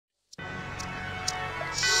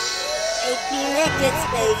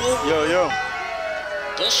baby. Yo.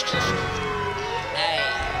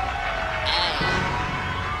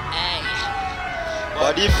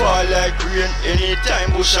 Body fall like rain anytime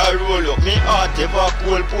Busha roll up. Me heart ever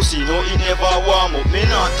cold pussy, no it never warm up. Me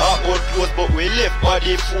not talk about clothes but we left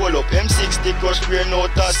body fall up. M60 crush brain out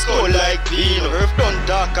a skull like peanut. Earth done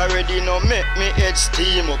dark already, now make me head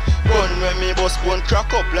steam up. Run when me bust bone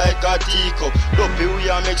crack up like a teacup. Duppy we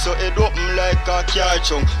a make so head open like a car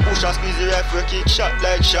chunk. Busha squeeze the rifle kick shot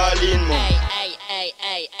like Charlene Mum.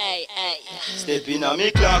 Step in a me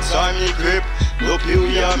Clarke or me grip. Duppy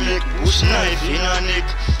we a make push knife in a neck.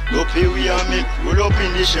 Duppy we a make roll up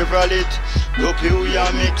in the Chevrolet. Duppy we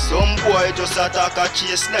a make some boy just attack a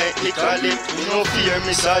chase like collect. Me no fear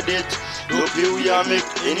miss a death. Duppy we a make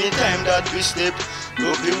anytime that we step.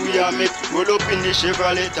 Duppy we a make roll up in the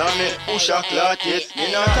Chevrolet and make push a Clarke it.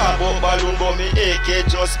 Me not talk about balloon but me AK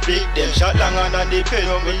just pick them. Shot longer than the pen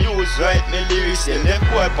when me use right me lyrics them. Them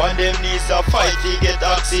boy on them knees a fight to get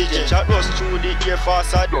oxygen. Shot rush through the air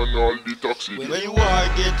faster than all the toxin. When you war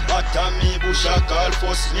get hot and me Busha call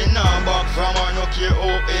fuss. Me nah back from her no care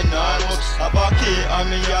how enormous. A back here and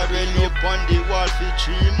me yard when you on the wall for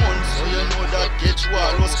 3 months. So you know that get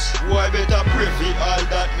walrus. Boy better pray for all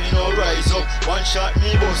that me no rise up. One shot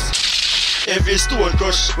me bust. Every stone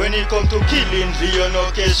crush. When it come to killing you no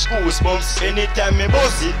catch goosebumps. Anytime me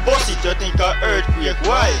bust it you think a earthquake.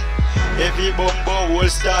 Why? Every bumbo will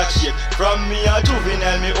start shake. From me a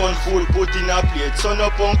juvenile, me own food put in a plate. Son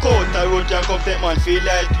up on coat, I road can come take man feel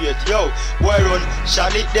like weight. Yo, boy run,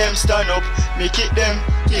 shall it them stand up, me kick them.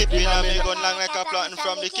 Keep in a me gun long like a planting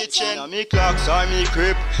from the kitchen. A me Clarke or me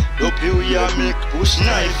grip. Duppy we a make push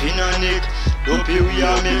knife in a neck. Duppy we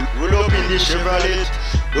a make roll up in the Chevrolet.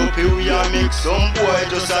 Duppy we a make some boy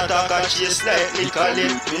just attack a chase like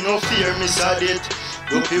collect. Me no fear miss a death.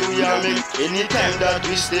 Duppy we a make anytime that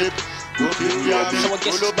we step. Duppy we a make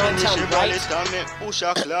roll up in the Chevrolet and make push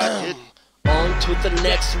a Clarke it. On to the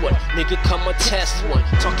next one, nigga come and test one.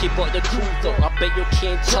 Talking about the crew though, I bet you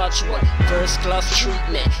can't touch one. First class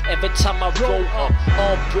treatment, every time I roll up.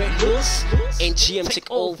 All bread loose, and GM take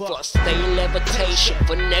over. Stay in levitation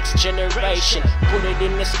for next generation. Put it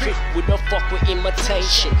in the street, we don't fuck with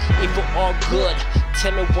imitation. If we're all good,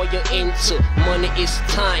 tell me what you're into. Money is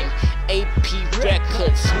time. AP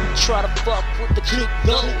Recordz, who try to fuck with the click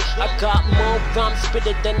though? I got more rhymes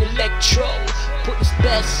spitted than electro. Put this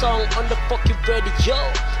bad song on the fucking radio.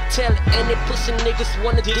 Tell any pussy niggas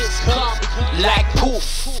wanna diss come like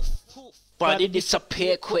poof. Body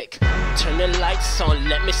disappear quick. Turn the lights on,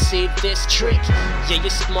 let me see this trick. Yeah, you're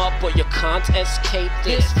smart, but you can't escape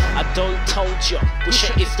this. I don't told you,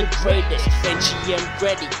 Busha is the greatest. NGM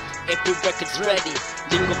ready, AP Recordz ready.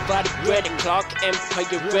 Lingo body ready, Clarke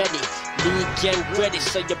Empire ready. League gang ready,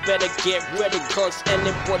 so you better get ready. Cause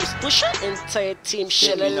anybody's Busha, entire team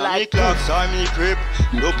shelling like Clarke or me grip.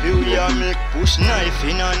 Duppy we a make push knife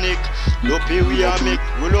in a neck. Duppy we a make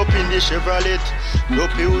roll up in the Chevrolet.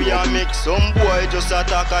 Duppy we a make some boy just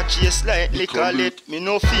attack a chase like collect. Me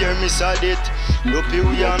no fear miss a death. Duppy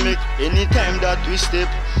we a make anytime that we step.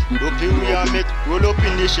 Duppy we a make roll up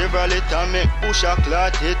in the Chevrolet and make push a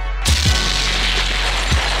Clarke it.